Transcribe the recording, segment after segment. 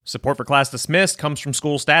Support for Class Dismissed comes from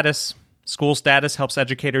School Status. School Status helps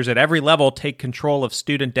educators at every level take control of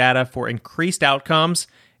student data for increased outcomes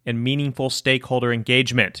and meaningful stakeholder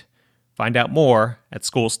engagement. Find out more at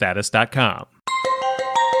schoolstatus.com.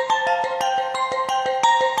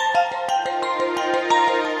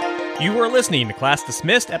 You are listening to Class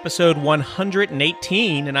Dismissed, episode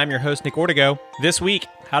 118, and I'm your host, Nick Ortego. This week,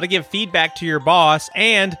 how to give feedback to your boss,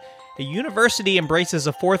 and a university embraces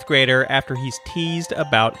a fourth grader after he's teased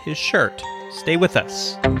about his shirt. Stay with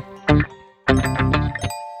us.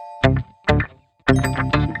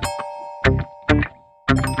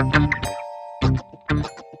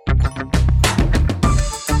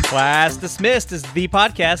 Class Dismissed is the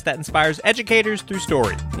podcast that inspires educators through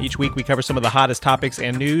story. Each week we cover some of the hottest topics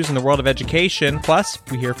and news in the world of education. Plus,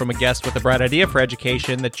 we hear from a guest with a bright idea for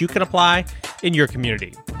education that you can apply in your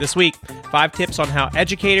community. This week, 5 tips on how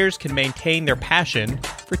educators can maintain their passion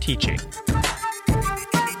for teaching.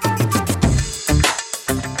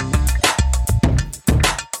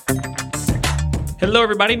 Hello,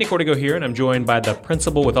 everybody. Nick Ortego here, and I'm joined by the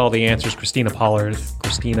principal with all the answers, Christina Pollard.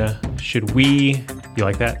 Christina, should we... You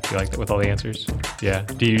like that? You like that with all the answers? Yeah.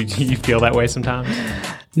 Do you feel that way sometimes?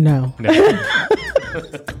 No.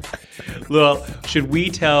 Well, should we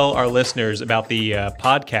tell our listeners about the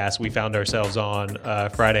podcast we found ourselves on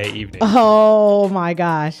Friday evening? Oh, my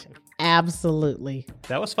gosh. Absolutely.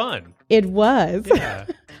 That was fun. It was. Yeah.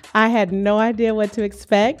 I had no idea what to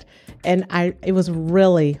expect, and it was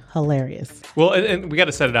really hilarious. Well, and we got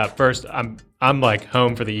to set it up. First, I'm like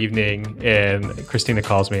home for the evening, and Christina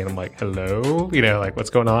calls me, and I'm like, hello? You know, like, what's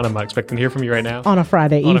going on? I'm not expecting to hear from you right now. On a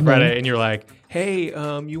Friday evening. On a Friday, and you're like, hey,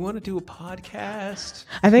 you want to do a podcast?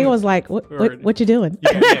 I think it was like, what you doing?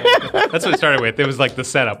 Yeah. That's what it started with. It was like the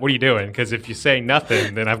setup. What are you doing? Because if you say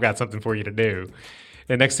nothing, then I've got something for you to do.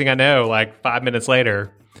 And next thing I know, like 5 minutes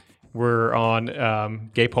later, we're on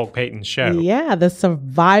Gay Polk Payton's show. Yeah, the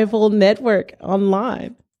Survival Network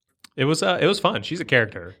online. It was fun. She's a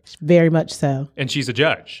character. Very much so. And she's a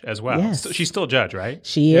judge as well. Yes. So she's still a judge, right?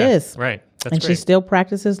 She is. Right. That's and great. she still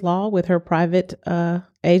practices law with her private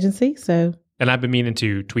agency. So. And I've been meaning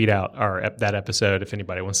to tweet out that episode if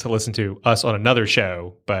anybody wants to listen to us on another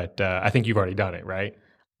show. But I think you've already done it, right?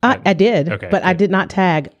 I did. Okay, but good. I did not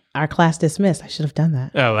tag our Class Dismissed. I should have done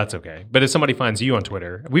that. Oh, that's okay. But if somebody finds you on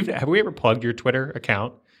Twitter, have we ever plugged your Twitter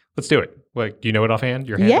account? Let's do it. Like, do you know it offhand?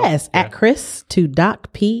 Your handle? Yes, at Chris to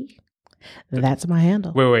Doc P. That's my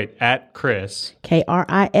handle. Wait. At Chris.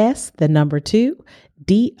 KRIS, the number 2,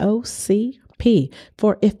 DOCP.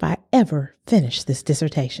 For if I ever finish this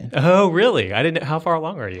dissertation. Oh, really? I didn't. How far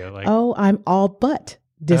along are you? Like, I'm all but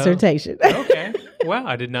dissertation. Oh, okay. Wow,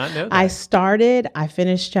 I did not know that. I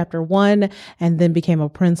finished chapter 1 and then became a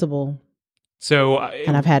principal. So,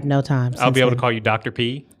 and I've had no time. I'll be able to call you Dr.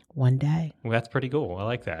 P? One day. Well, that's pretty cool. I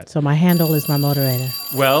like that. So my handle is my motivator.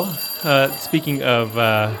 Well, speaking of,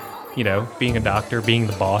 being a doctor, being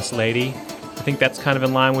the boss lady, I think that's kind of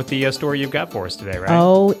in line with the story you've got for us today, right?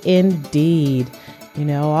 Oh, indeed.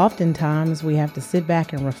 Oftentimes we have to sit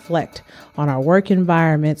back and reflect on our work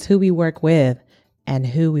environments, who we work with, and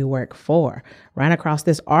who we work for. Ran across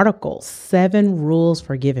this article, 7 rules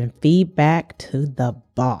for giving feedback to the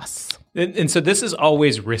boss. And so this is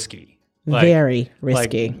always risky. Very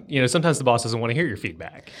risky. Sometimes the boss doesn't want to hear your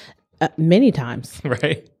feedback. Many times.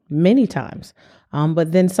 Right? Many times.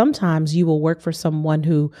 But then sometimes you will work for someone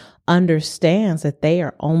who understands that they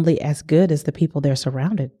are only as good as the people they're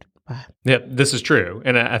surrounded by. Yeah, this is true.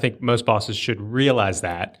 And I think most bosses should realize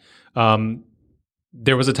that.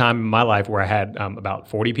 There was a time in my life where I had about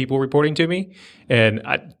 40 people reporting to me, and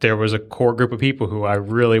there was a core group of people who I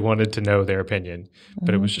really wanted to know their opinion,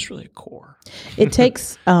 but it was just really a core. It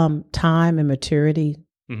takes time and maturity,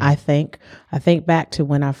 I think. I think back to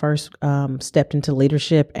when I first stepped into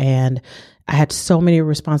leadership, and I had so many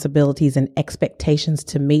responsibilities and expectations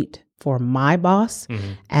to meet for my boss.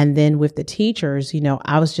 And then with the teachers,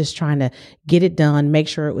 I was just trying to get it done, make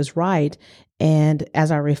sure it was right. And as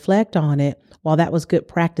I reflect on it, while that was good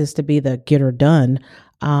practice to be the getter done,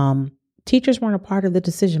 teachers weren't a part of the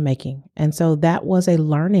decision making. And so that was a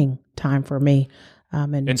learning time for me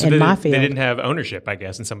in my field. They didn't have ownership, I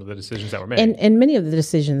guess, in some of the decisions that were made. And many of the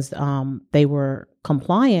decisions, they were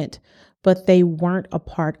compliant, but they weren't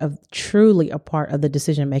truly a part of the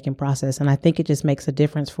decision-making process. And I think it just makes a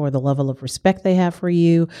difference for the level of respect they have for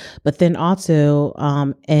you, but then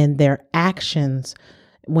also in their actions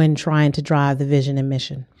when trying to drive the vision and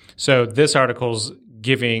mission. So this article's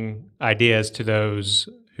giving ideas to those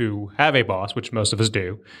who have a boss, which most of us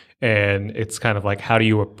do, and it's kind of like, how do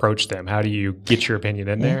you approach them? How do you get your opinion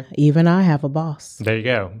in there? Even I have a boss. There you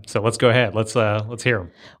go. So let's go ahead. Let's hear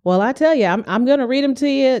them. Well, I tell you, I'm going to read them to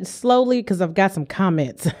you slowly because I've got some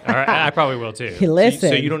comments. All right, I probably will too. Listen.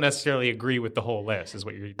 So you don't necessarily agree with the whole list, is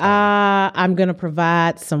what you're I'm going to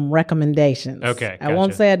provide some recommendations. Okay, I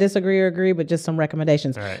won't say I disagree or agree, but just some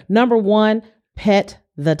recommendations. All right. Number 1, pet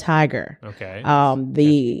the tiger. Okay.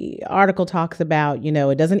 The article talks about,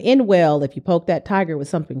 it doesn't end well if you poke that tiger with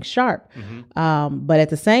something sharp. But at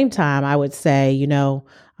the same time, I would say,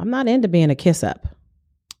 I'm not into being a kiss up.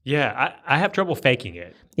 Yeah, I have trouble faking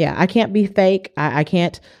it. Yeah, I can't be fake. I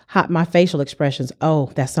can't hide my facial expressions.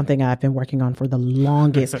 Oh, that's something I've been working on for the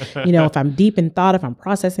longest. If I'm deep in thought, if I'm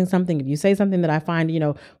processing something, if you say something that I find,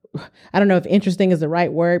 I don't know if interesting is the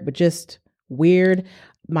right word, but just weird,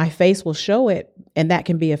 my face will show it, and that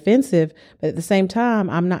can be offensive. But at the same time,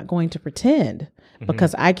 I'm not going to pretend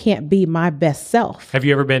because I can't be my best self. Have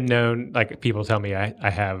you ever been known, like people tell me I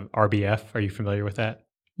have RBF. Are you familiar with that?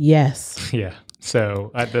 Yes. Yeah.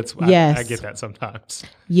 So I get that sometimes.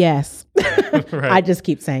 Yes. Right. I just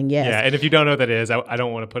keep saying yes. Yeah. And if you don't know what that is, I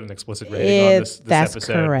don't want to put an explicit rating on this that's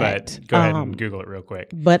episode, correct. But go ahead and Google it real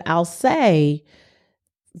quick. But I'll say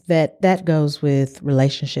that goes with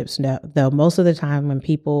relationships. No, though most of the time when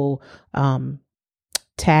people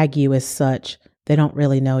tag you as such, they don't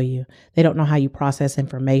really know you. They don't know how you process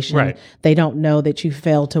information. Right. They don't know that you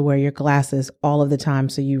fail to wear your glasses all of the time.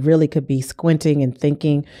 So you really could be squinting and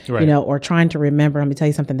thinking, right. Or trying to remember. Let me tell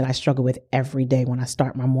you something that I struggle with every day when I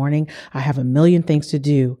start my morning. I have a million things to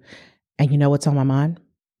do. And you know what's on my mind?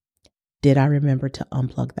 Did I remember to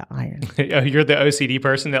unplug the iron? You're the OCD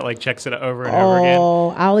person that checks it over and over again?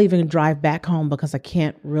 Oh, I'll even drive back home because I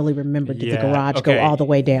can't really remember did the garage go all the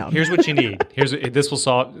way down. Here's what you need. This will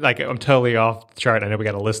solve, I'm totally off the chart. I know we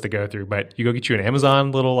got a list to go through, but you go get you an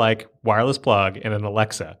Amazon little wireless plug and an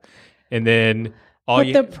Alexa. And then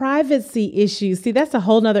the privacy issues, see, that's a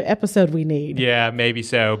whole nother episode we need. Yeah, maybe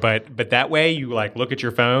so. But that way you look at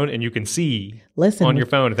your phone and you can see on your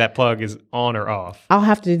phone if that plug is on or off.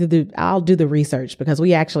 I'll do the research because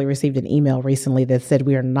we actually received an email recently that said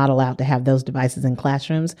we are not allowed to have those devices in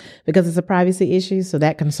classrooms because it's a privacy issue. So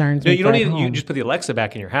that concerns me. You don't need, you just put the Alexa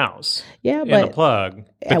back in your house. Yeah, but the plug.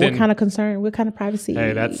 But what kind of privacy?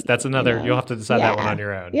 Hey, that's another. You'll have to decide that one on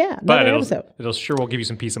your own. Yeah, but it'll sure will give you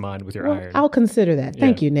some peace of mind with your iron. I'll consider that.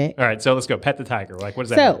 Thank you, Nick. All right, so let's go. Pet the tiger. What does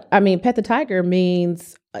that mean? Pet the tiger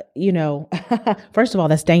means, first of all,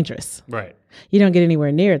 that's dangerous. Right. You don't get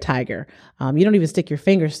anywhere near a tiger. You don't even stick your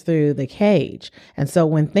fingers through the cage. And so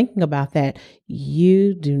when thinking about that,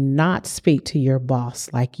 you do not speak to your boss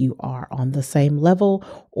like you are on the same level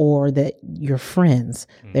or that you're friends.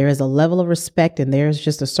 There is a level of respect and there's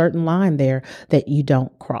just a certain line there that you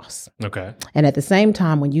don't cross. Okay. And at the same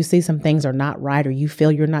time, when you see some things are not right or you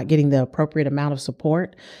feel you're not getting the appropriate amount of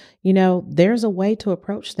support, there's a way to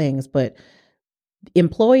approach things. But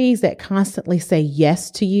employees that constantly say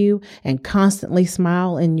yes to you and constantly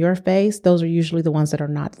smile in your face, those are usually the ones that are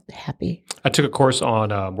not happy. I took a course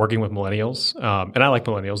on working with millennials, and I like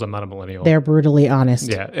millennials. I'm not a millennial. They're brutally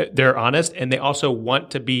honest. Yeah, they're honest, and they also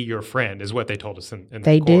want to be your friend, is what they told us in the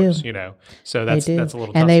they course. Do. So that's a little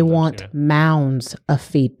tough. And they want mounds of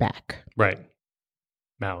feedback. Right,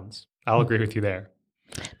 mounds. I'll agree with you there.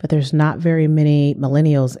 But there's not very many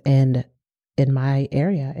millennials in my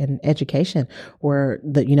area in education where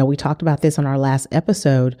we talked about this on our last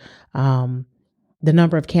episode. The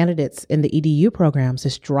number of candidates in the EDU programs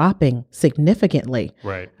is dropping significantly.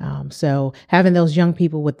 Right. So having those young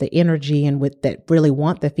people with the energy and that really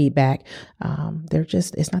want the feedback,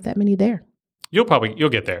 it's not that many there. You'll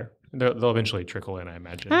get there. They'll eventually trickle in, I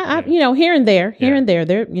imagine. Here and there,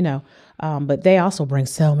 they're, but they also bring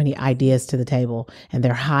so many ideas to the table and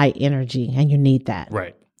they're high energy and you need that.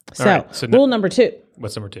 Right. So rule number 2.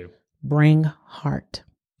 What's number 2? Bring heart.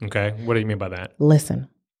 Okay. What do you mean by that? Listen,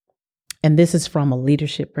 and this is from a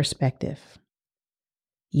leadership perspective.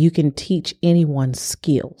 You can teach anyone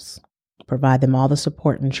skills, provide them all the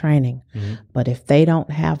support and training. Mm-hmm. But if they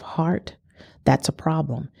don't have heart, that's a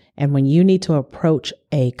problem. And when you need to approach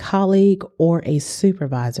a colleague or a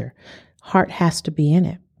supervisor, heart has to be in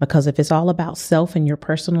it. Because if it's all about self and your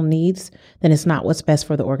personal needs, then it's not what's best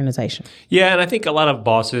for the organization. Yeah, and I think a lot of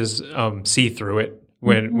bosses see through it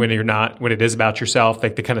when when it is about yourself. They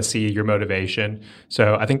kind of see your motivation.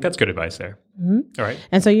 So I think that's good advice there. Mm-hmm. All right.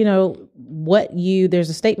 And so there's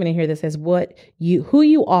a statement in here that says who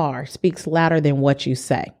you are speaks louder than what you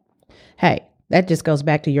say. Hey, That just goes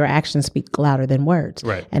back to your actions speak louder than words.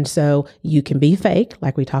 Right. And so you can be fake,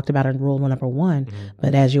 like we talked about in rule number 1.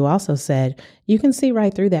 But as you also said, you can see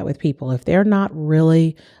right through that with people. If they're not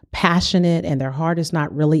really passionate and their heart is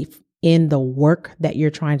not really in the work that you're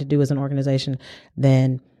trying to do as an organization,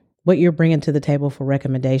 then what you're bringing to the table for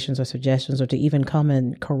recommendations or suggestions or to even come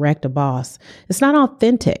and correct a boss, it's not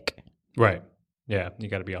authentic. Right. Yeah. You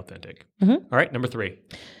got to be authentic. Mm-hmm. All right. Number 3.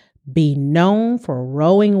 Be known for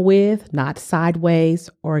rowing with, not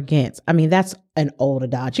sideways or against. I mean, that's an old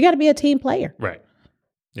adage. You got to be a team player. Right.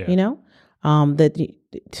 Yeah. You know,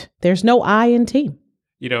 there's no I in team.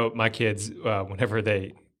 You know, my kids, whenever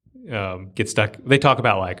they get stuck, they talk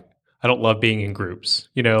about like, I don't love being in groups.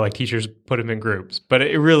 You know, like teachers put them in groups, but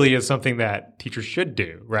it really is something that teachers should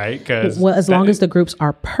do, right? Because as long as the groups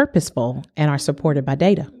are purposeful and are supported by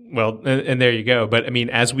data. Well, and there you go. But I mean,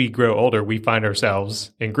 as we grow older, we find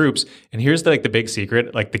ourselves in groups. And here's the big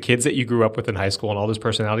secret: like the kids that you grew up with in high school and all those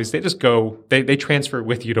personalities, they just go, they transfer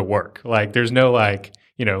with you to work. Like there's no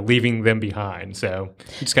leaving them behind. So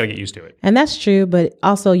you just got to get used to it. And that's true. But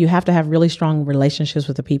also you have to have really strong relationships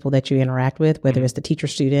with the people that you interact with, whether it's the teacher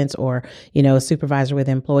students or, a supervisor with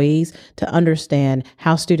employees, to understand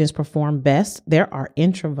how students perform best. There are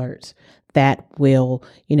introverts that will,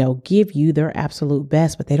 give you their absolute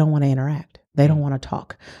best, but they don't want to interact. They don't want to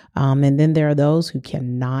talk. And then there are those who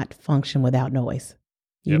cannot function without noise.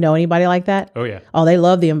 You know anybody like that? Oh, yeah. Oh, they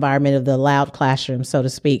love the environment of the loud classroom, so to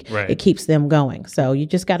speak. Right. It keeps them going. So you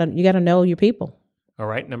just gotta know your people. All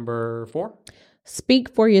right. Number 4.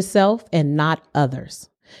 Speak for yourself and not others.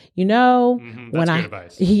 That's good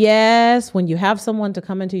advice. Yes, when you have someone to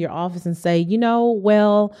come into your office and say, we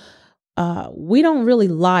don't really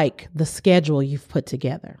like the schedule you've put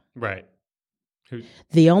together. Right.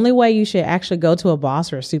 The only way you should actually go to a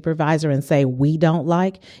boss or a supervisor and say, we don't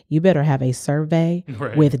like, you better have a survey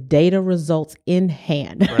with data results in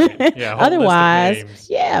hand. Right. Yeah, otherwise,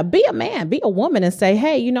 be a man, be a woman and say,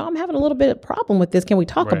 hey, I'm having a little bit of problem with this. Can we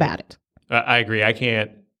talk about it? I agree. I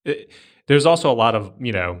can't. There's also a lot of,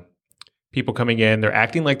 people coming in, they're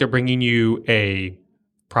acting like they're bringing you a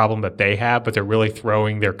problem that they have, but they're really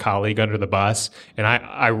throwing their colleague under the bus. And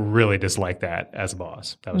I really dislike that as a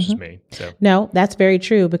boss. That was just me. So no, that's very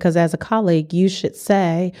true, because as a colleague, you should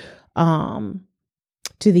say to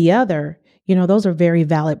the other, those are very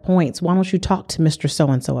valid points. Why don't you talk to Mr.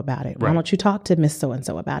 So-and-so about it? Why don't you talk to Miss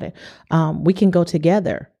So-and-so about it? We can go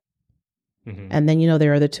together. Mm-hmm. And then,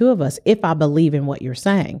 there are the two of us, if I believe in what you're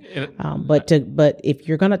saying. But if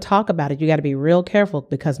you're going to talk about it, you got to be real careful,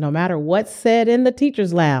 because no matter what's said in the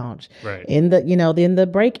teacher's lounge, in the, in the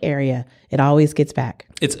break area, it always gets back.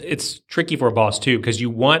 It's tricky for a boss too, because you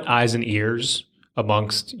want eyes and ears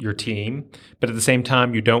amongst your team, but at the same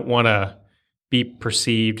time, you don't want to be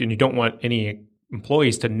perceived, and you don't want any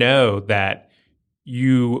employees to know that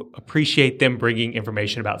you appreciate them bringing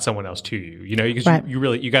information about someone else to you, because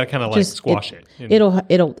you got to kind of squash it.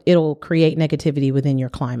 It'll create negativity within your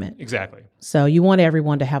climate. Exactly. So you want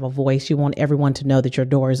everyone to have a voice. You want everyone to know that your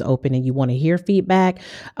door is open and you want to hear feedback.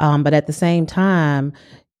 But at the same time,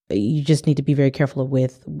 you just need to be very careful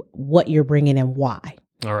with what you're bringing and why.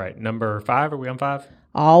 All right. Number 5. Are we on 5?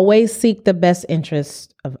 Always seek the best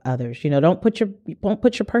interests of others. Don't put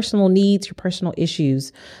your personal needs, your personal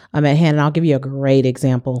issues at hand. And I'll give you a great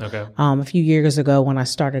example. Okay. A few years ago when I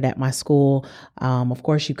started at my school, of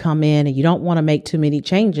course you come in and you don't want to make too many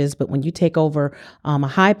changes, but when you take over a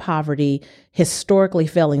high poverty, historically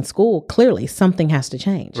failing school, clearly something has to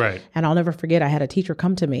change. Right. And I'll never forget, I had a teacher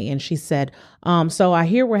come to me and she said, so I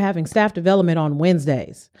hear we're having staff development on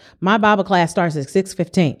Wednesdays. My Bible class starts at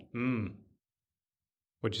 6:15.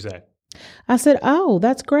 What'd you say? I said, oh,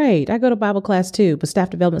 that's great. I go to Bible class too, but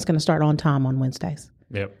staff development's going to start on time on Wednesdays.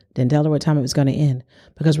 Yep. Didn't tell her what time it was going to end,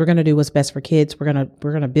 because we're going to do what's best for kids. We're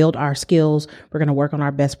going to build our skills. We're going to work on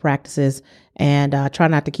our best practices, and try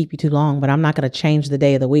not to keep you too long, but I'm not going to change the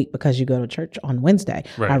day of the week because you go to church on Wednesday.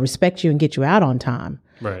 Right. I respect you and get you out on time.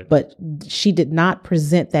 Right. But she did not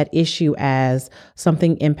present that issue as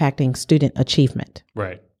something impacting student achievement.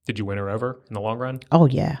 Right. Did you win her over in the long run? Oh,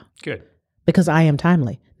 yeah. Good. Because I am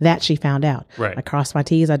timely. That she found out. Right. I cross my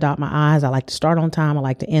T's, I dot my I's. I like to start on time. I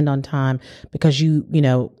like to end on time, because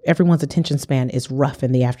everyone's attention span is rough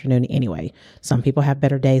in the afternoon anyway. Some people have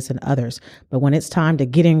better days than others. But when it's time to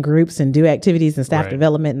get in groups and do activities and staff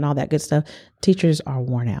development and all that good stuff, teachers are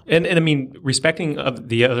worn out. And I mean, respecting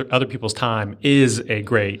the other people's time is a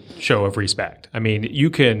great show of respect. I mean, you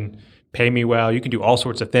can pay me well, you can do all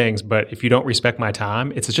sorts of things, but if you don't respect my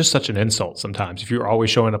time, it's just such an insult sometimes. If you're always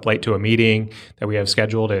showing up late to a meeting that we have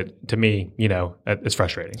scheduled, to me, it's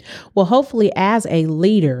frustrating. Well, hopefully as a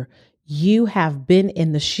leader, you have been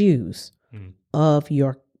in the shoes of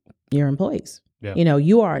your employees. Yeah.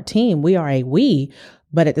 You are a team. We are a we.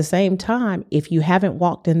 But at the same time, if you haven't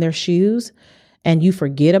walked in their shoes and you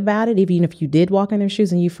forget about it, even if you did walk in their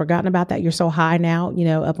shoes and you've forgotten about that, you're so high now,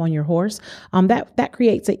 up on your horse, that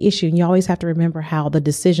creates an issue. And you always have to remember how the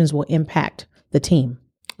decisions will impact the team.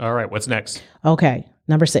 All right. What's next? Okay.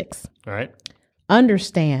 Number 6. All right.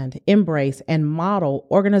 Understand, embrace, and model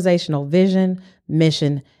organizational vision,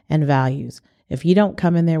 mission, and values. If you don't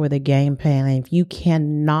come in there with a game plan, if you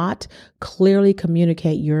cannot clearly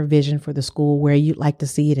communicate your vision for the school, where you'd like to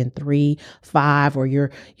see it in 3, 5, or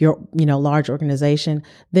your large organization,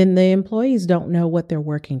 then the employees don't know what they're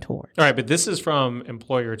working towards. All right, but this is from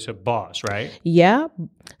employer to boss, right? Yeah.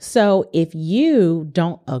 So if you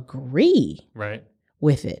don't agree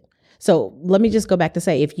with it, so let me just go back to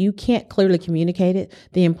say, if you can't clearly communicate it,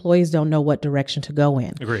 the employees don't know what direction to go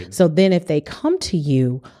in. Agreed. So then if they come to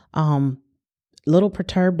you, little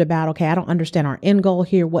perturbed about, okay, I don't understand our end goal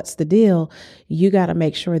here. What's the deal? You got to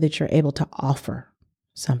make sure that you're able to offer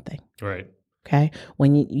something. Right. Okay.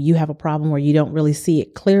 When you have a problem where you don't really see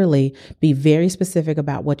it clearly, be very specific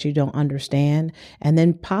about what you don't understand, and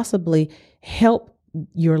then possibly help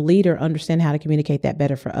your leader understand how to communicate that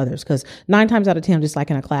better for others. Because 9 times out of 10, just like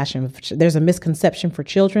in a classroom, there's a misconception for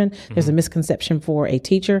children. There's a misconception for a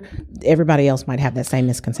teacher. Everybody else might have that same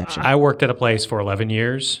misconception. I worked at a place for 11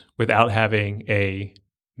 years without having a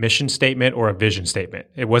mission statement or a vision statement.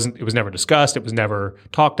 It was never discussed. It was never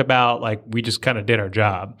talked about. Like, we just kind of did our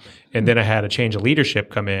job. And then I had a change of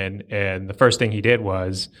leadership come in. And the first thing he did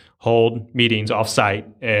was hold meetings offsite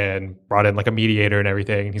and brought in like a mediator and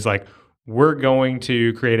everything. And he's like, we're going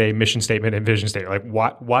to create a mission statement and vision statement.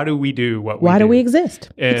 Like, why do we do what we do? Why do we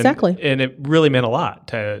exist? Exactly. And it really meant a lot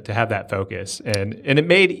to have that focus. And it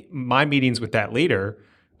made my meetings with that leader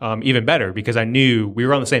even better, because I knew we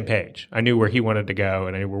were on the same page. I knew where he wanted to go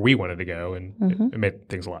and I knew where we wanted to go. And it made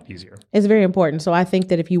things a lot easier. It's very important. So I think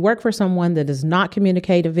that if you work for someone that does not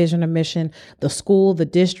communicate a vision or mission, the school, the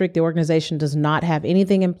district, the organization does not have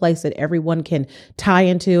anything in place that everyone can tie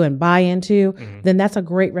into and buy into, then that's a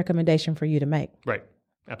great recommendation for you to make. Right.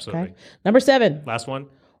 Absolutely. Okay? Number 7. Last one.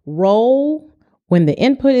 Roll when the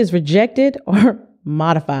input is rejected or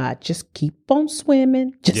modified. Just keep on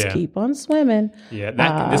swimming. Keep on swimming.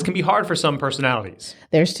 Yeah, this can be hard for some personalities.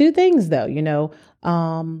 There's 2 things, though.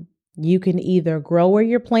 You can either grow where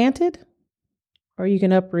you're planted, or you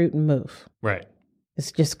can uproot and move. Right.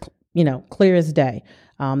 It's just, clear as day.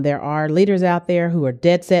 There are leaders out there who are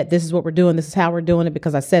dead set. This is what we're doing. This is how we're doing it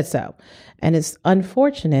because I said so. And it's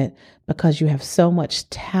unfortunate because you have so much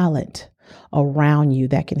talent around you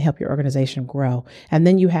that can help your organization grow. And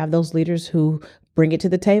then you have those leaders who bring it to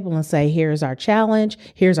the table and say, here's our challenge.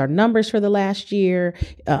 Here's our numbers for the last year.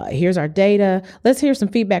 Here's our data. Let's hear some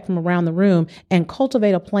feedback from around the room and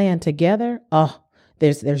cultivate a plan together. Oh,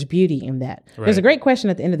 there's beauty in that. Right. There's a great question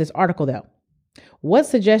at the end of this article, though. What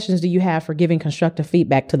suggestions do you have for giving constructive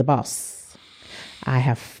feedback to the boss? I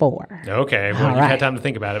have 4. Okay. Well, you've had time to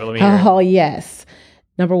think about it, but let me hear it. Oh, yes.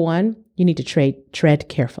 Number 1, you need to tread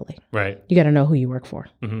carefully. Right. You got to know who you work for.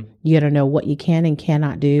 You got to know what you can and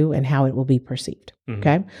cannot do and how it will be perceived.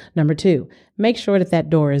 Okay. Number 2, make sure that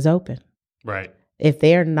door is open. Right. If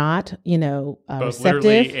they're not, both receptive,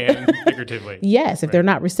 literally and figuratively. Yes. If they're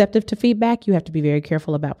not receptive to feedback, you have to be very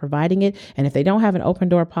careful about providing it. And if they don't have an open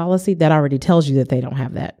door policy, that already tells you that they don't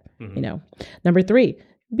have that. Number 3,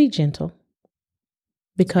 be gentle,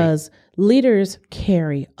 because leaders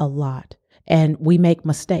carry a lot. And we make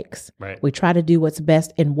mistakes. Right. We try to do what's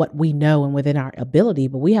best in what we know and within our ability,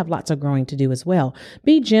 but we have lots of growing to do as well.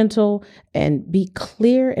 Be gentle and be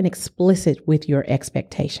clear and explicit with your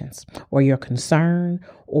expectations or your concern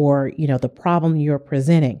or, the problem you're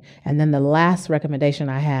presenting. And then the last recommendation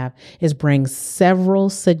I have is bring several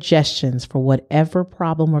suggestions for whatever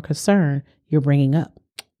problem or concern you're bringing up.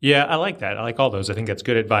 Yeah, I like that. I like all those. I think that's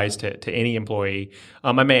good advice to any employee.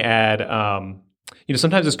 I may add,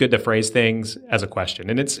 sometimes it's good to phrase things as a question,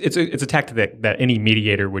 and it's a tactic that any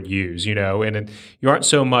mediator would use, and you aren't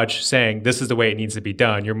so much saying this is the way it needs to be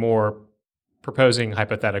done. You're more proposing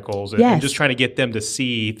hypotheticals and just trying to get them to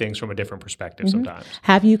see things from a different perspective sometimes.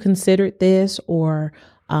 Have you considered this, or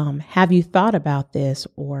have you thought about this,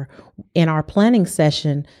 or in our planning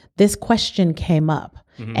session, this question came up?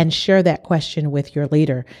 And share that question with your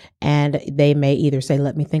leader, and they may either say,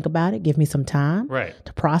 let me think about it, give me some time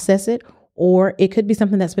to process it, or it could be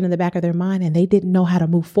something that's been in the back of their mind and they didn't know how to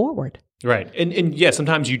move forward. Right. And yeah,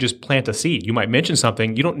 sometimes you just plant a seed. You might mention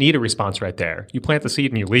something. You don't need a response right there. You plant the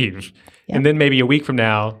seed and you leave. Yep. And then maybe a week from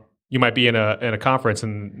now, you might be in a conference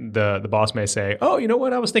and the boss may say, "Oh, you know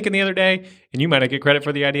what? I was thinking the other day," and you might not get credit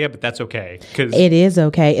for the idea, but that's okay. Because it is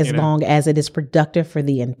okay as long as it is productive for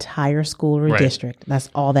the entire school or district. That's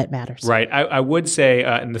all that matters. Right. I would say,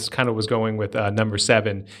 and this kind of was going with number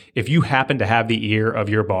 7, if you happen to have the ear of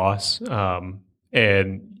your boss,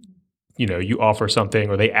 and you offer something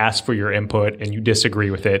or they ask for your input and you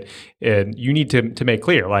disagree with it, and you need to make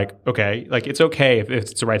clear, like, okay, like it's okay if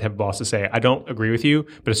it's the right type of boss to say, I don't agree with you,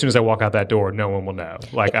 but as soon as I walk out that door, no one will know.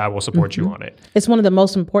 Like, I will support you on it. It's one of the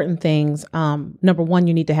most important things. Number one,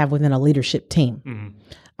 you need to have within a leadership team.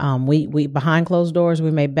 We behind closed doors,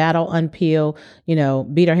 we may battle, unpeel,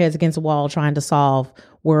 beat our heads against the wall trying to solve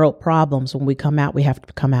world problems. When we come out, we have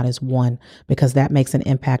to come out as one, because that makes an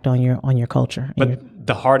impact on your culture. But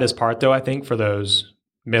the hardest part, though, I think for those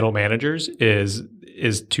middle managers is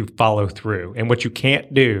to follow through. And what you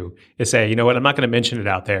can't do is say, you know what, I'm not going to mention it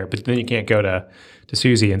out there, but then you can't go to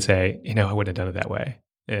Susie and say, I wouldn't have done it that way.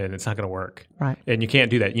 And it's not going to work. Right. And you can't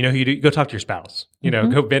do that. You do, go talk to your spouse.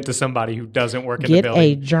 Go vent to somebody who doesn't work in the building.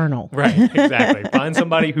 Get a journal. Right, exactly. Find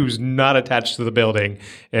somebody who's not attached to the building,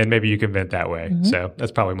 and maybe you can vent that way. So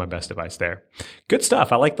that's probably my best advice there. Good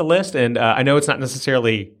stuff. I like the list. And I know it's not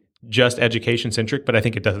necessarily just education centric, but I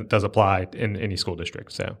think it does apply in any school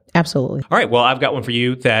district. So absolutely. All right. Well, I've got one for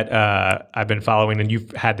you that I've been following, and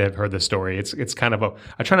you've had to have heard this story. It's kind of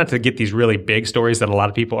I try not to get these really big stories that a lot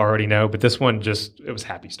of people already know, but this one it was a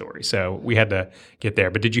happy story. So we had to get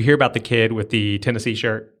there. But did you hear about the kid with the Tennessee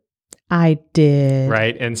shirt? I did.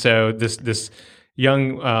 Right. And so this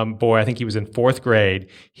young boy, I think he was in 4th grade.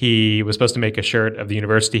 He was supposed to make a shirt of the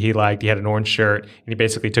university he liked. He had an orange shirt, and he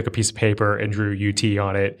basically took a piece of paper and drew UT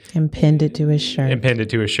on it. And pinned it to his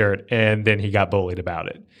shirt. And then he got bullied about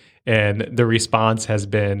it. And the response has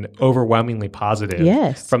been overwhelmingly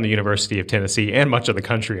positive from the University of Tennessee and much of the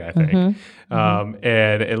country, I think.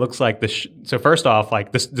 And it looks like so first off,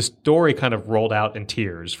 like the story kind of rolled out in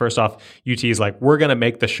tears. First off, UT is like, we're going to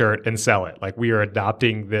make the shirt and sell it. Like, we are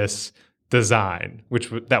adopting this design,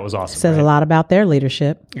 that was awesome. Says a lot about their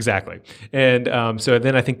leadership. Exactly. And so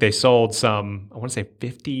then I think they sold I want to say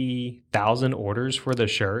 50,000 orders for the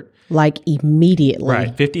shirt. Like immediately.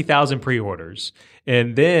 Right. 50,000 pre-orders.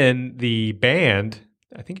 And then the band,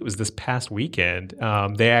 I think it was this past weekend,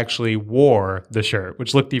 they actually wore the shirt,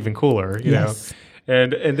 which looked even cooler, you know.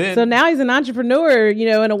 And then so now he's an entrepreneur,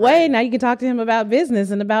 in a way. Now you can talk to him about business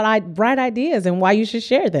and about bright ideas and why you should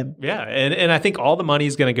share them. Yeah, and I think all the money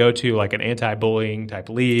is going to go to like an anti-bullying type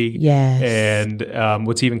league. Yes. And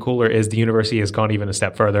what's even cooler is the university has gone even a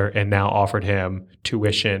step further and now offered him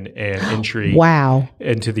tuition and entry. Wow.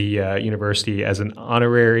 Into the university as an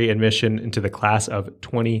honorary admission into the class of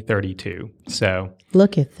 2032. So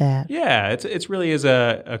look at that. Yeah, it's really is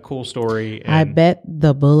a cool story. And I bet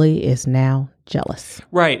the bully is now jealous.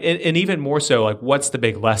 Right. And even more so, like, what's the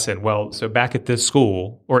big lesson? Well, so back at this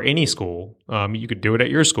school or any school, you could do it at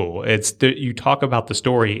your school. You talk about the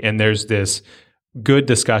story and there's this good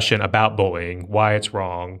discussion about bullying, why it's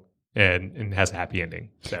wrong, and has a happy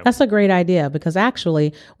ending. So that's a great idea, because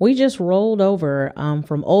actually we just rolled over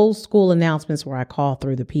from old school announcements where I call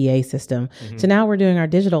through the PA system to now we're doing our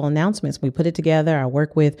digital announcements. We put it together. I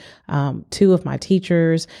work with 2 of my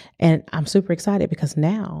teachers, and I'm super excited because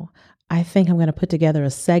now I think I'm going to put together a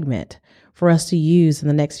segment for us to use in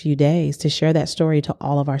the next few days to share that story to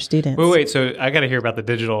all of our students. Wait. So I got to hear about the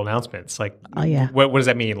digital announcements. Like, oh yeah, what does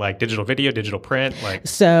that mean? Like digital video, digital print? Like,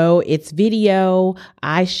 so it's video.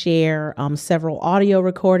 I share several audio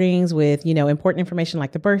recordings with important information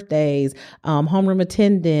like the birthdays, homeroom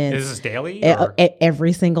attendance. Is this daily?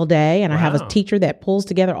 Every single day, and I have a teacher that pulls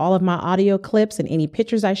together all of my audio clips and any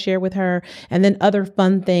pictures I share with her, and then other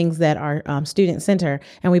fun things that are student center,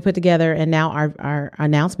 and we put together. And now our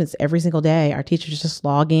announcements every single day, our teachers just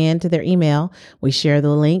log in to their email, we share the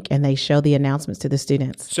link, and they show the announcements to the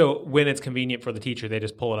students. So when it's convenient for the teacher, they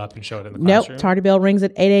just pull it up and show it in the classroom? Nope. Tardy bell rings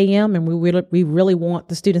at 8 a.m. and we really want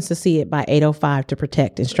the students to see it by 8:05 to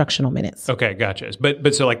protect instructional minutes. Okay, gotcha.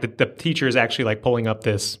 But so like the teacher is actually like pulling up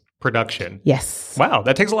this production. Yes. Wow,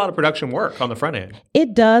 that takes a lot of production work on the front end.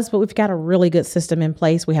 It does, but we've got a really good system in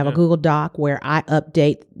place. We have a Google Doc where I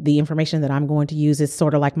update the information that I'm going to use. It's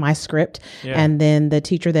sort of like my script. Yeah. And then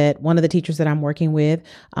one of the teachers that I'm working with,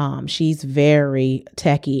 she's very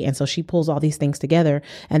techie. And so she pulls all these things together.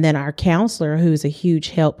 And then our counselor, who's a huge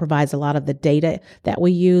help, provides a lot of the data that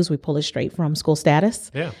we use. We pull it straight from School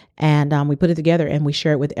Status. Yeah. And we put it together and we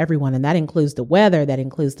share it with everyone. And that includes the weather, that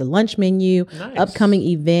includes the lunch menu, upcoming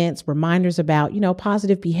events, reminders about,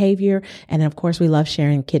 positive behavior. And of course, we love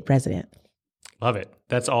sharing Kid President. Love it.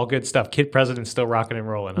 That's all good stuff. Kid President's still rocking and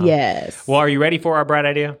rolling, huh? Yes. Well, are you ready for our bright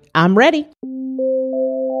idea? I'm ready.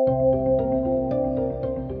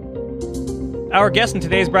 Our guest in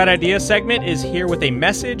today's Bright Idea segment is here with a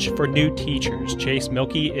message for new teachers. Chase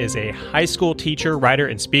Mielke is a high school teacher, writer,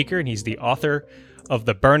 and speaker, and he's the author of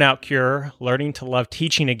The Burnout Cure, Learning to Love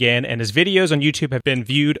Teaching Again, and his videos on YouTube have been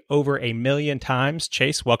viewed over 1 million times.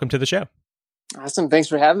 Chase, welcome to the show. Awesome. Thanks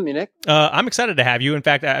for having me, Nick. I'm excited to have you. In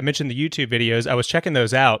fact, I mentioned the YouTube videos. I was checking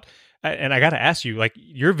those out, and I got to ask you, like,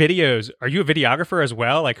 your videos, are you a videographer as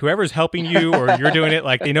well? Like, whoever's helping you or you're doing it,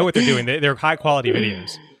 like, they know what they're doing. They're high-quality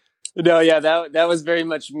videos. No, yeah, that was very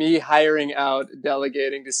much me hiring out,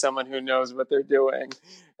 delegating to someone who knows what they're doing.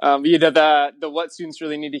 The What Students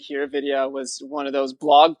Really Need to Hear video was one of those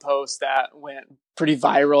blog posts that went pretty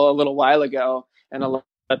viral a little while ago, and a lot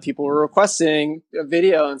of people were requesting a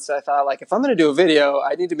video. And so I thought, like, if I'm going to do a video,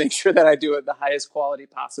 I need to make sure that I do it the highest quality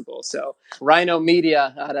possible. So Rhino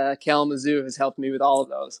Media out of Kalamazoo has helped me with all of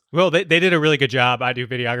those. Well, they did a really good job. I do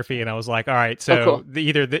videography, and I was like, all right, so cool.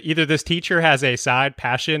 either this teacher has a side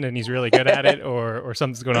passion and he's really good at it, or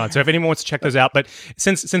something's going on. So if anyone wants to check those out, but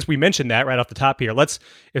since we mentioned that right off the top here,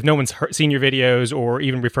 if no one's seen your videos or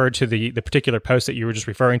even referred to the particular post that you were just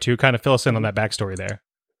referring to, kind of fill us in on that backstory there.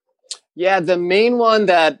 Yeah, the main one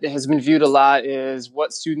that has been viewed a lot is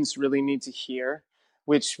What Students Really Need to Hear,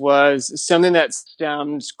 which was something that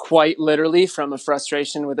stemmed quite literally from a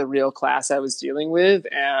frustration with a real class I was dealing with.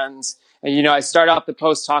 And I start off the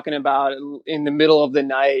post talking about in the middle of the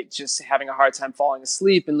night, just having a hard time falling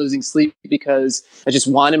asleep and losing sleep because I just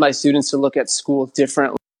wanted my students to look at school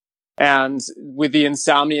differently. And with the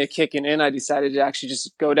insomnia kicking in, I decided to actually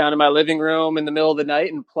just go down to my living room in the middle of the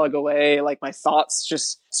night and plug away like my thoughts,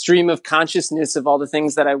 just stream of consciousness of all the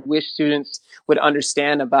things that I wish students would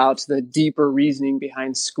understand about the deeper reasoning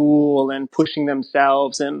behind school and pushing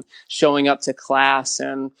themselves and showing up to class,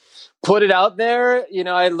 and put it out there.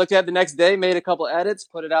 I looked at it the next day, made a couple edits,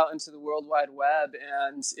 put it out into the World Wide Web.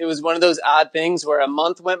 And it was one of those odd things where a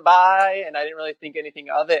month went by and I didn't really think anything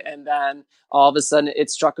of it. And then all of a sudden it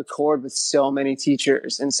struck a chord with so many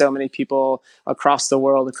teachers and so many people across the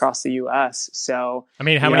world, across the US. So, how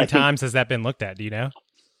many times has that been looked at? Do you know?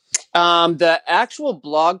 The actual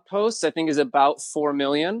blog post, I think, is about 4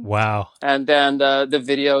 million. Wow. And then the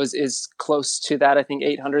video is close to that, I think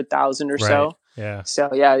 800,000 or so. Yeah. So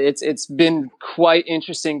yeah, it's been quite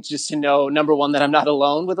interesting just to know, number one, that I'm not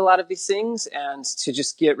alone with a lot of these things, and to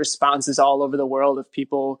just get responses all over the world of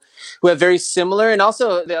people who have very similar. And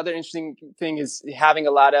also the other interesting thing is having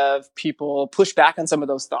a lot of people push back on some of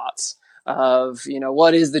those thoughts of,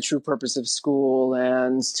 what is the true purpose of school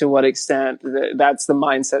and to what extent that's the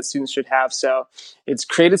mindset students should have. So it's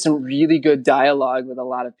created some really good dialogue with a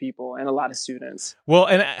lot of people and a lot of students. Well,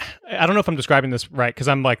 and I don't know if I'm describing this right, because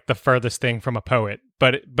I'm like the furthest thing from a poet,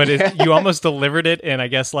 but you almost delivered it in, I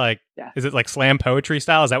guess, Is it like slam poetry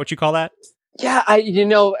style? Is that what you call that? Yeah,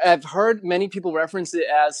 I've heard many people reference it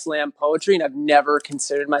as slam poetry, and I've never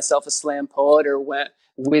considered myself a slam poet or went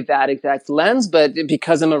with that exact lens. But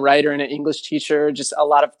because I'm a writer and an English teacher, just a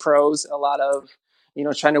lot of prose, a lot of,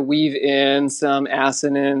 trying to weave in some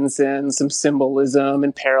assonance and some symbolism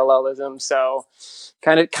and parallelism. So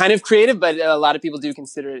kind of creative, but a lot of people do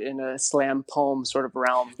consider it in a slam poem sort of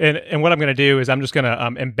realm. And what I'm going to do is I'm just going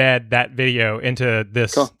to embed that video into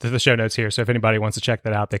to the show notes here. So if anybody wants to check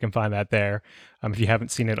that out, they can find that there. If you haven't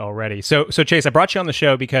seen it already. So Chase, I brought you on the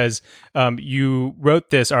show because you wrote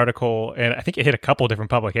this article, and I think it hit a couple different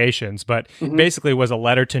publications, but it basically was a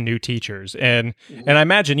letter to new teachers. And I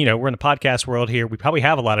imagine, we're in the podcast world here. We probably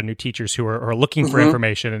have a lot of new teachers who are looking for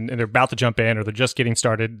information, and they're about to jump in, or they're just getting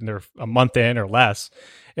started and they're a month in or less.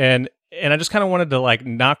 And I just kind of wanted to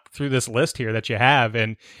knock through this list here that you have,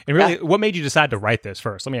 and really, what made you decide to write this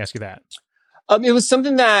first? Let me ask you that. It was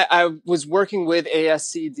something that I was working with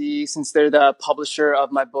ASCD, since they're the publisher of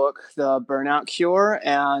my book, The Burnout Cure.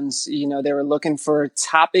 And, they were looking for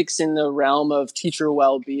topics in the realm of teacher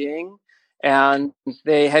well-being. And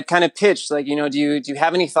they had kind of pitched, do you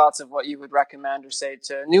have any thoughts of what you would recommend or say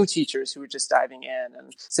to new teachers who are just diving in?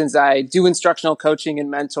 And since I do instructional coaching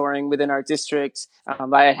and mentoring within our district,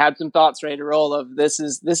 I had some thoughts ready to roll of this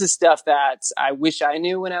is stuff that I wish I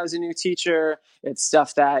knew when I was a new teacher. It's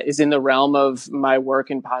stuff that is in the realm of my work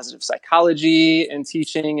in positive psychology and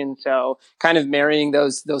teaching. And so kind of marrying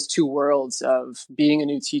those two worlds of being a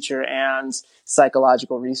new teacher and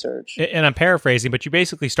psychological research. And I'm paraphrasing, but you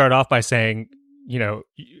basically start off by saying,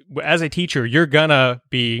 as a teacher, you're gonna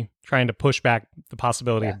be trying to push back the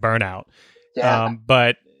possibility of burnout. Yeah.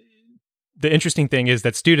 But the interesting thing is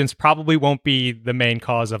that students probably won't be the main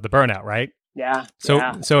cause of the burnout, right? Yeah.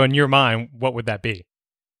 So in your mind, what would that be?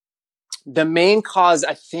 The main cause,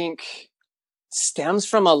 I think, stems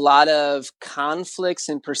from a lot of conflicts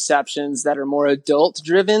and perceptions that are more adult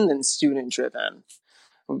driven than student driven.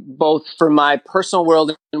 both for my personal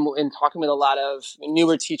world and talking with a lot of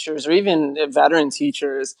newer teachers or even veteran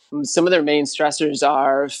teachers, some of their main stressors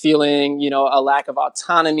are feeling, a lack of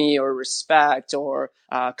autonomy or respect or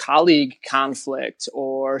colleague conflict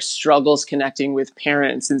or struggles connecting with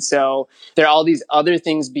parents. And so there are all these other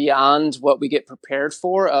things beyond what we get prepared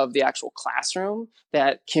for of the actual classroom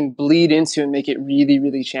that can bleed into and make it really,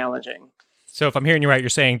 really challenging. So if I'm hearing you right, you're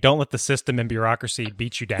saying don't let the system and bureaucracy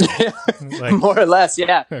beat you down. More or less,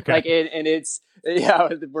 yeah. Okay.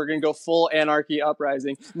 We're going to go full anarchy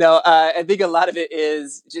uprising. No, I think a lot of it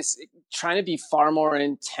is just trying to be far more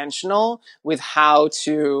intentional with how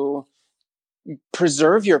to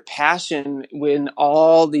preserve your passion when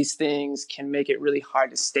all these things can make it really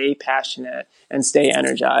hard to stay passionate and stay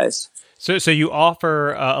energized. So you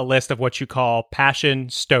offer a list of what you call passion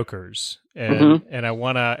stokers, and I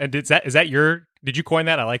want to. And is that your? Did you coin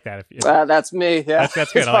that? I like that. That's me. Yeah,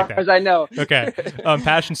 that's good. I like that. As I know. Okay,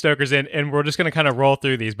 passion stokers, and we're just going to kind of roll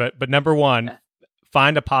through these. But number one,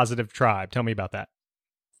 find a positive tribe. Tell me about that.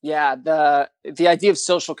 Yeah, the idea of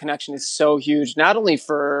social connection is so huge, not only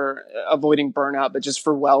for avoiding burnout, but just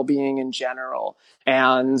for well-being in general.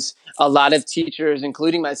 And a lot of teachers,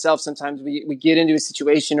 including myself, sometimes we get into a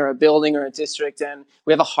situation or a building or a district and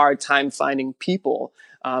we have a hard time finding people.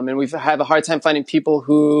 And we have a hard time finding people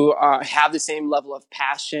who have the same level of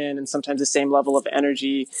passion and sometimes the same level of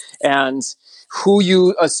energy. And who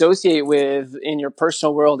you associate with in your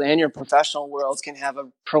personal world and your professional worlds can have a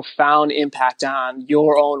profound impact on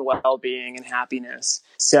your own well-being and happiness.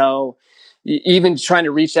 So even trying to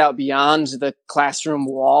reach out beyond the classroom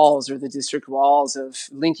walls or the district walls of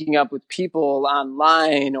linking up with people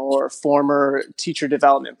online or former teacher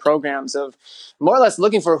development programs of more or less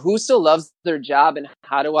looking for who still loves their job and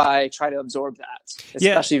how do I try to absorb that,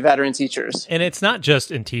 especially veteran teachers. And it's not just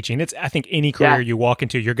in teaching. It's, I think, any career you walk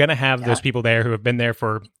into, you're going to have those people there who have been there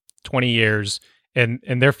for 20 years and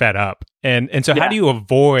they're fed up. And so how do you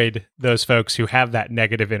avoid those folks who have that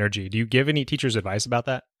negative energy? Do you give any teachers advice about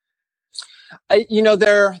that?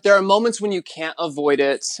 There are moments when you can't avoid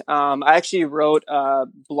it. I actually wrote a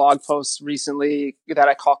blog post recently that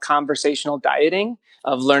I call conversational dieting,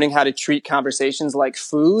 of learning how to treat conversations like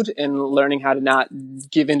food and learning how to not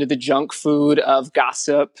give into the junk food of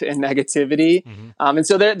gossip and negativity. And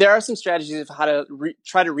so there are some strategies of how to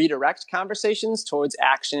try to redirect conversations towards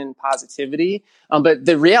action and positivity. But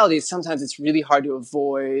the reality is sometimes it's really hard to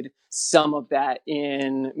avoid some of that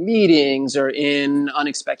in meetings or in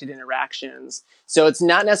unexpected interactions. So it's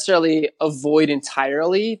not necessarily avoid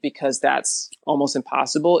entirely because that's almost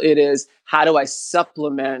impossible. It is, how do I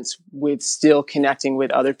supplement with still connecting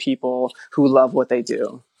with other people who love what they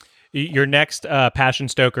do? Your next passion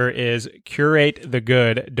stoker is curate the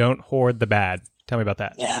good, don't hoard the bad. Tell me about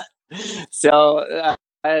that. Yeah. So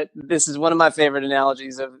this is one of my favorite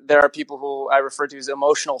analogies of there are people who I refer to as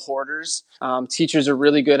emotional hoarders. Teachers are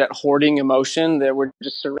really good at hoarding emotion. That we're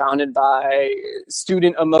just surrounded by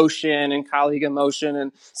student emotion and colleague emotion.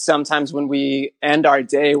 And sometimes when we end our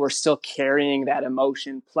day, we're still carrying that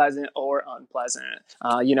emotion, pleasant or unpleasant.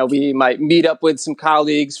 We might meet up with some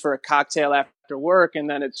colleagues for a cocktail after work, and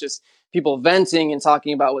then it's just people venting and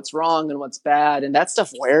talking about what's wrong and what's bad. And that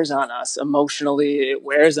stuff wears on us emotionally. It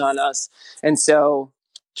wears on us. And so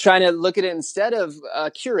trying to look at it instead of a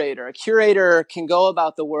curator. A curator can go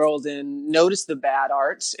about the world and notice the bad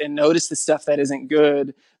art and notice the stuff that isn't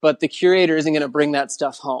good, but the curator isn't going to bring that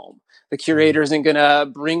stuff home. The curator isn't going to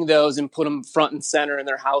bring those and put them front and center in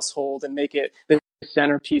their household and make it the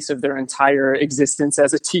centerpiece of their entire existence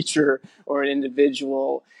as a teacher or an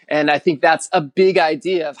individual. And I think that's a big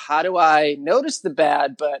idea of how do I notice the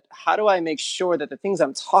bad, but how do I make sure that the things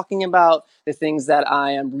I'm talking about, the things that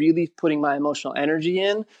I am really putting my emotional energy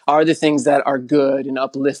in, are the things that are good and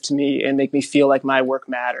uplift me and make me feel like my work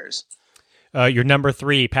matters. Your number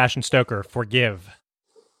 3, passion stoker, forgive.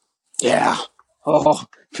 Yeah. Oh,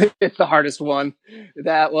 it's the hardest one.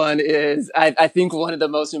 That one is, I think, one of the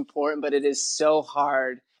most important, but it is so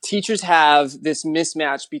hard. Teachers have this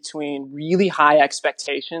mismatch between really high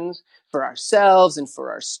expectations for ourselves and for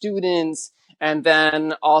our students, and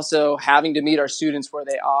then also having to meet our students where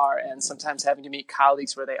they are and sometimes having to meet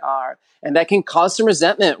colleagues where they are. And that can cause some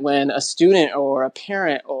resentment when a student or a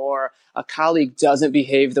parent or a colleague doesn't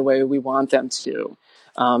behave the way we want them to.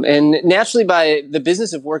 And naturally, by the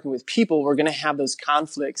business of working with people, we're going to have those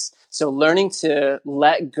conflicts. So learning to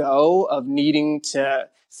let go of needing to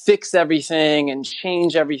fix everything and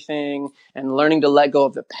change everything and learning to let go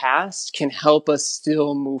of the past can help us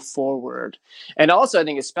still move forward. And also, I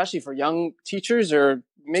think, especially for young teachers or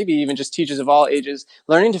maybe even just teachers of all ages,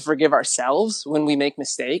 learning to forgive ourselves when we make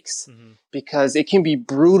mistakes, because it can be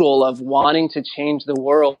brutal of wanting to change the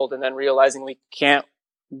world and then realizing we can't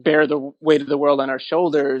bear the weight of the world on our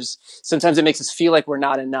shoulders. Sometimes it makes us feel like we're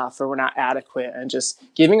not enough or we're not adequate, and just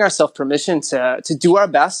giving ourselves permission to do our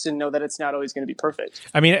best and know that it's not always going to be perfect.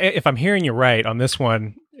 I mean, if I'm hearing you right on this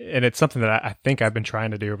one, and it's something that I think I've been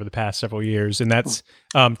trying to do over the past several years, and that's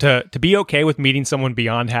to be okay with meeting someone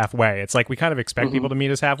beyond halfway. It's like we kind of expect people to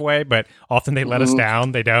meet us halfway, but often they let us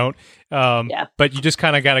down. They don't. But you just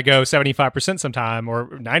kind of got to go 75% sometime or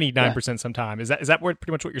 99% sometime. Is that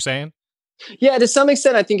pretty much what you're saying? Yeah, to some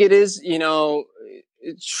extent, I think it is,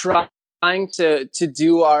 trying to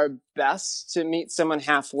do our best to meet someone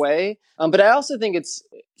halfway. But I also think it's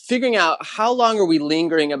figuring out how long are we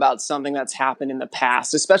lingering about something that's happened in the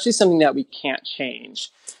past, especially something that we can't change.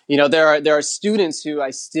 There are students who I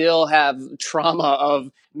still have trauma of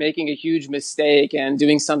making a huge mistake and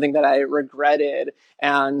doing something that I regretted.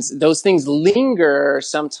 And those things linger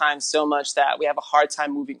sometimes so much that we have a hard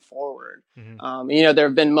time moving forward. There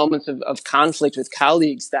have been moments of conflict with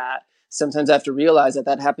colleagues that sometimes I have to realize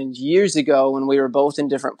that happened years ago when we were both in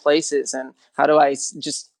different places. And how do I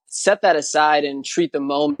just set that aside and treat the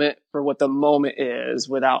moment for what the moment is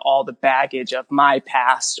without all the baggage of my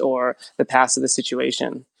past or the past of the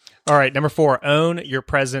situation? All right. Number 4, own your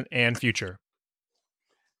present and future.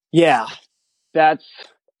 Yeah, that's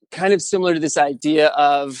kind of similar to this idea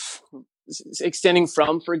of extending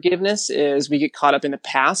from forgiveness. Is we get caught up in the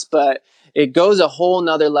past, but it goes a whole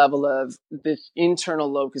nother level of this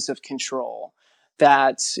internal locus of control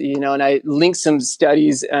that, and I linked some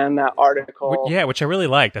studies in that article. Yeah, which I really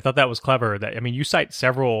liked. I thought that was clever. You cite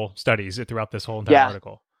several studies throughout this whole entire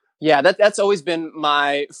article. Yeah, that's always been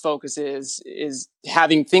my focus is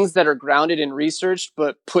having things that are grounded in research,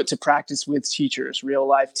 but put to practice with teachers, real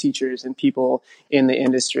life teachers and people in the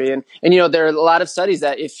industry. And there are a lot of studies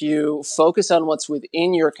that if you focus on what's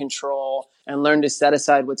within your control and learn to set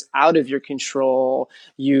aside what's out of your control,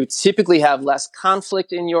 you typically have less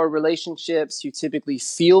conflict in your relationships. You typically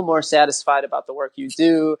feel more satisfied about the work you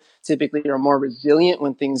do. Typically, you're more resilient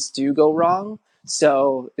when things do go wrong.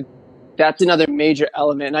 So that's another major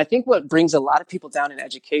element. And I think what brings a lot of people down in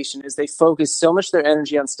education is they focus so much their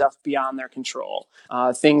energy on stuff beyond their control,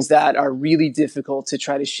 things that are really difficult to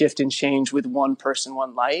try to shift and change with one person,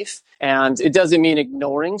 one life. And it doesn't mean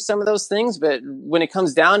ignoring some of those things, but when it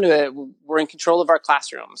comes down to it, we're in control of our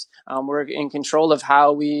classrooms. We're in control of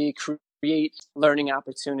how we create learning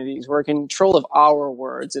opportunities. We're in control of our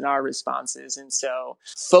words and our responses. And so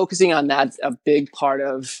focusing on that's a big part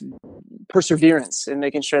of perseverance and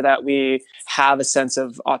making sure that we have a sense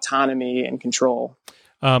of autonomy and control.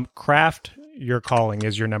 Craft your calling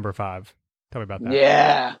is your number 5. Tell me about that.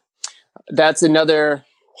 Yeah, that's another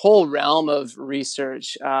whole realm of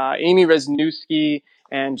research. Amy Resniewski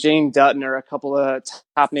and Jane Dutton are a couple of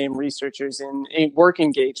top name researchers in work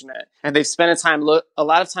engagement. And they've spent a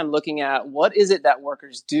lot of time looking at what is it that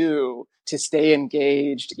workers do to stay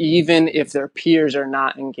engaged, even if their peers are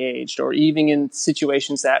not engaged, or even in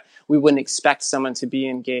situations that we wouldn't expect someone to be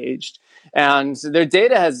engaged. And their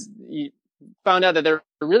data has found out that there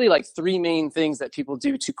are really like 3 main things that people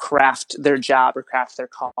do to craft their job or craft their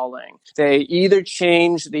calling. They either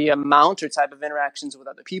change the amount or type of interactions with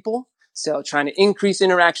other people. So trying to increase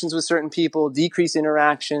interactions with certain people, decrease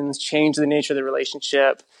interactions, change the nature of the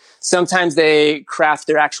relationship. Sometimes they craft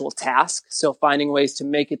their actual task. So finding ways to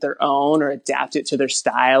make it their own or adapt it to their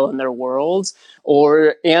style and their worlds,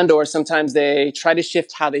 or sometimes they try to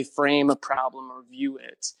shift how they frame a problem or view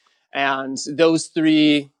it. And those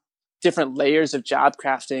 3 different layers of job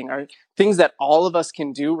crafting are things that all of us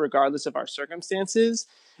can do regardless of our circumstances.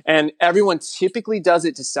 And everyone typically does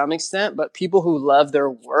it to some extent, but people who love their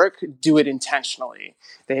work do it intentionally.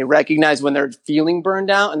 They recognize when they're feeling burned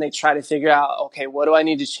out and they try to figure out, okay, what do I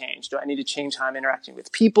need to change? Do I need to change how I'm interacting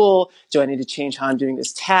with people? Do I need to change how I'm doing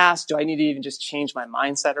this task? Do I need to even just change my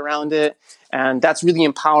mindset around it? And that's really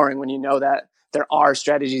empowering when you know that there are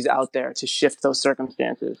strategies out there to shift those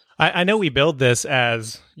circumstances. I know we build this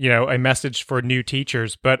as, a message for new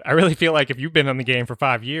teachers, but I really feel like if you've been on the game for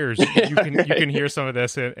 5 years, you can hear some of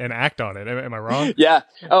this and act on it. Am I wrong? Yeah.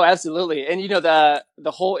 Oh, absolutely. And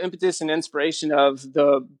the whole impetus and inspiration of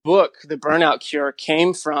the book, The Burnout Cure,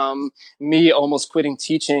 came from me almost quitting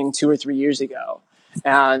teaching 2 or 3 years ago.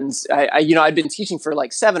 And I'd been teaching for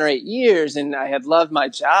like 7 or 8 years and I had loved my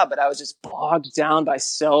job, but I was just bogged down by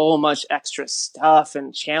so much extra stuff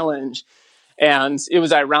and challenge. And it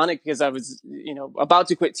was ironic because I was, about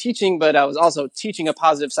to quit teaching, but I was also teaching a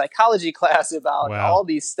positive psychology class about all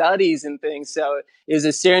these studies and things. So it was a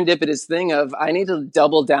serendipitous thing of I need to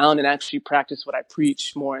double down and actually practice what I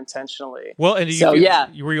preach more intentionally. Well, and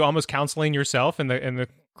were you almost counseling yourself in the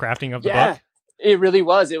crafting of the book? It really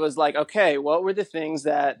was. It was like, okay, what were the things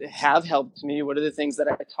that have helped me? What are the things that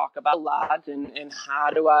I talk about a lot? And how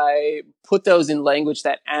do I put those in language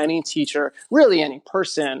that any teacher, really any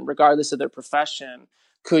person, regardless of their profession,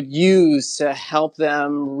 could use to help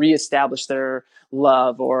them reestablish their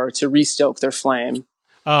love or to restoke their flame?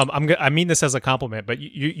 I mean this as a compliment, but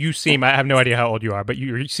you seem, I have no idea how old you are, but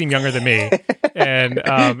you seem younger than me.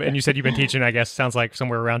 And you said you've been teaching, I guess, sounds like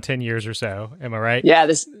somewhere around 10 years or so. Am I right? Yeah,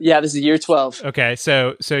 this is year 12. Okay.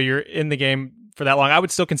 So you're in the game for that long. I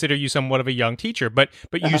would still consider you somewhat of a young teacher, but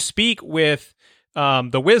you speak with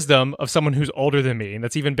the wisdom of someone who's older than me. And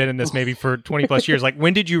that's even been in this maybe for 20 plus years. Like,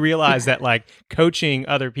 when did you realize that like coaching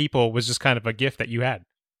other people was just kind of a gift that you had?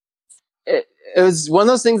 It was one of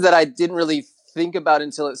those things that I didn't really think about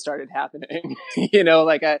until it started happening.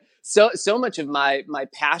 So much of my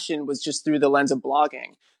passion was just through the lens of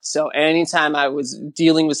blogging. So anytime I was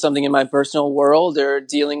dealing with something in my personal world or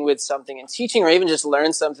dealing with something in teaching or even just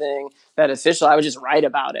learn something beneficial, I would just write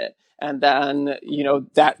about it. And then,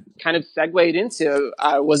 that kind of segued into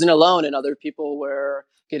I wasn't alone and other people were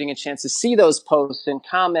getting a chance to see those posts and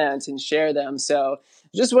comment and share them. So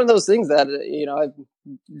just one of those things that, I'm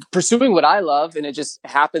pursuing what I love, and it just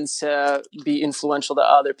happens to be influential to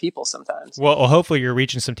other people sometimes. Well, hopefully you're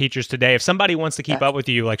reaching some teachers today. If somebody wants to keep up with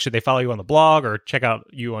you, like, should they follow you on the blog or check out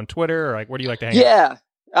you on Twitter, or like, where do you like to hang out?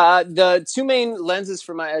 The two main lenses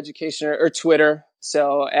for my education are Twitter,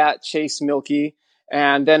 so at Chase Mielke,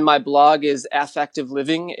 and then my blog is Affective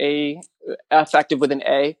Living, affective with an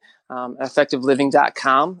A.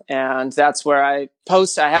 Affectiveliving.com. And that's where I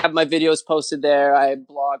post. I have my videos posted there. I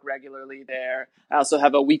blog regularly there. I also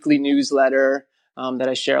have a weekly newsletter that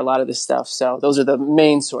I share a lot of this stuff. So those are the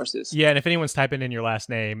main sources. Yeah. And if anyone's typing in your last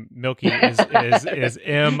name, Mielke is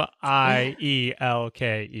Mielke.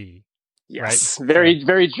 Yes. Right? Very,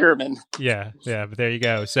 very German. Yeah. But there you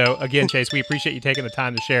go. So again, Chase, we appreciate you taking the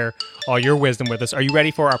time to share all your wisdom with us. Are you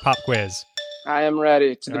ready for our pop quiz? I am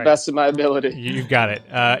ready to the best of my ability. You've got it.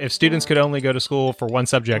 If students could only go to school for one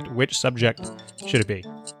subject, which subject should it be?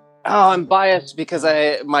 Oh, I'm biased because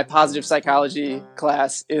my positive psychology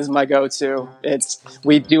class is my go-to.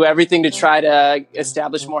 We do everything to try to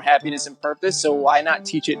establish more happiness and purpose, so why not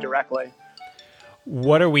teach it directly?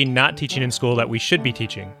 What are we not teaching in school that we should be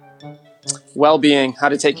teaching? Well-being, how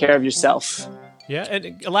to take care of yourself. Yeah,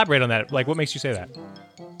 and elaborate on that. Like, what makes you say that?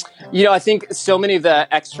 I think so many of the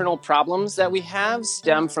external problems that we have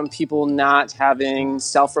stem from people not having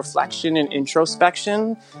self-reflection and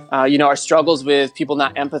introspection. Our struggles with people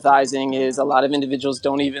not empathizing is a lot of individuals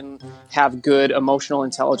don't even have good emotional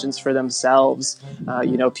intelligence for themselves.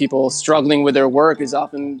 People struggling with their work is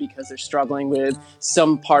often because they're struggling with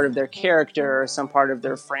some part of their character or some part of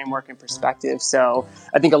their framework and perspective. So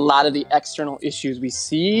I think a lot of the external issues we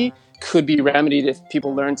see could be remedied if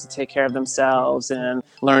people learn to take care of themselves and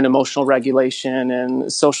learn emotional regulation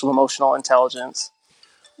and social emotional intelligence.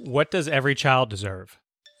 What does every child deserve?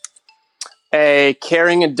 A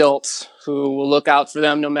caring adult who will look out for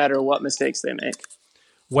them no matter what mistakes they make.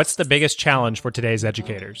 What's the biggest challenge for today's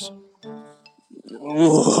educators?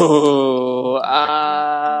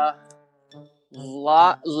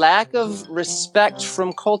 Lack of respect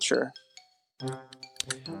from culture.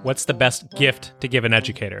 What's the best gift to give an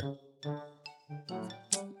educator?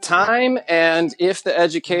 Time, and if the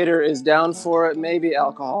educator is down for it, maybe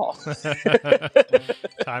alcohol.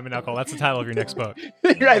 Time and alcohol. That's the title of your next book.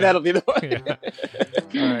 Right, that'll be the one. Yeah.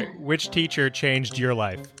 All right. Which teacher changed your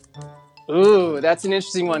life? Ooh, that's an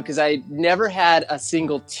interesting one because I never had a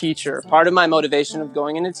single teacher. Part of my motivation of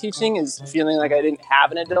going into teaching is feeling like I didn't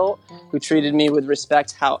have an adult who treated me with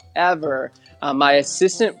respect. However, my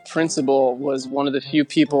assistant principal was one of the few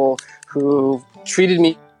people who treated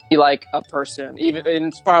me like a person, and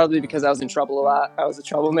it's probably because I was in trouble a lot. I was a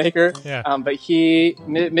troublemaker. Yeah. But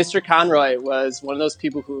Mr. Conroy was one of those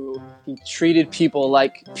people who he treated people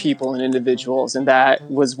like people and individuals, and that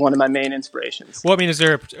was one of my main inspirations. Well, I mean, is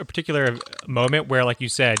there a particular moment where, like you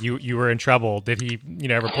said, you were in trouble? Did he,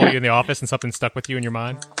 ever pull you in the office and something stuck with you in your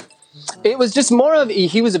mind? It was just more of,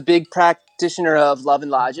 he was a big practitioner of love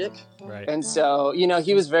and logic. Right. And so,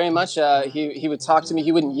 he was very much, he would talk to me.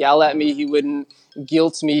 He wouldn't yell at me. He wouldn't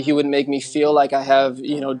guilt me. He wouldn't make me feel like I have,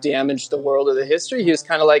 damaged the world or the history. He was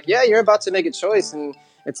kind of like, yeah, you're about to make a choice and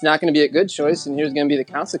it's not going to be a good choice, and here's going to be the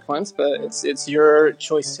consequence, but it's your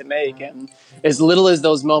choice to make. And as little as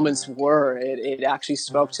those moments were, it actually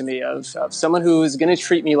spoke to me of someone who is going to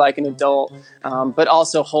treat me like an adult, but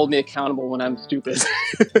also hold me accountable when I'm stupid.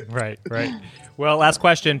 Right. Well, last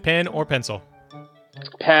question, pen or pencil?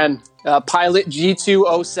 Pen. Pilot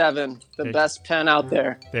G207, the best pen out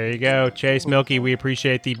there. There you go. Chase Mielke, we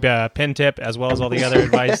appreciate the pen tip as well as all the other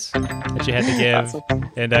advice that you had to give.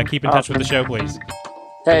 Awesome. And keep in touch with the show, please.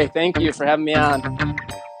 Hey, thank you for having me on.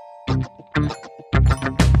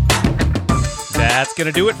 That's going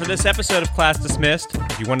to do it for this episode of Class Dismissed.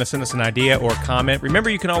 If you want to send us an idea or comment, remember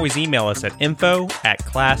you can always email us at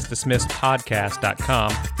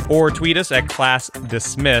info@classdismissedpodcast.com or tweet us at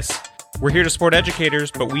classdismiss. We're here to support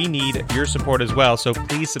educators, but we need your support as well, so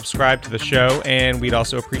please subscribe to the show, and we'd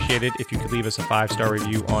also appreciate it if you could leave us a 5-star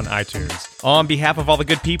review on iTunes. On behalf of all the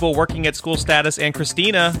good people working at School Status and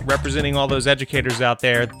Christina, representing all those educators out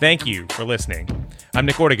there, thank you for listening. I'm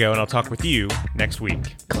Nick Ortego, and I'll talk with you next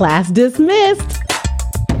week. Class dismissed!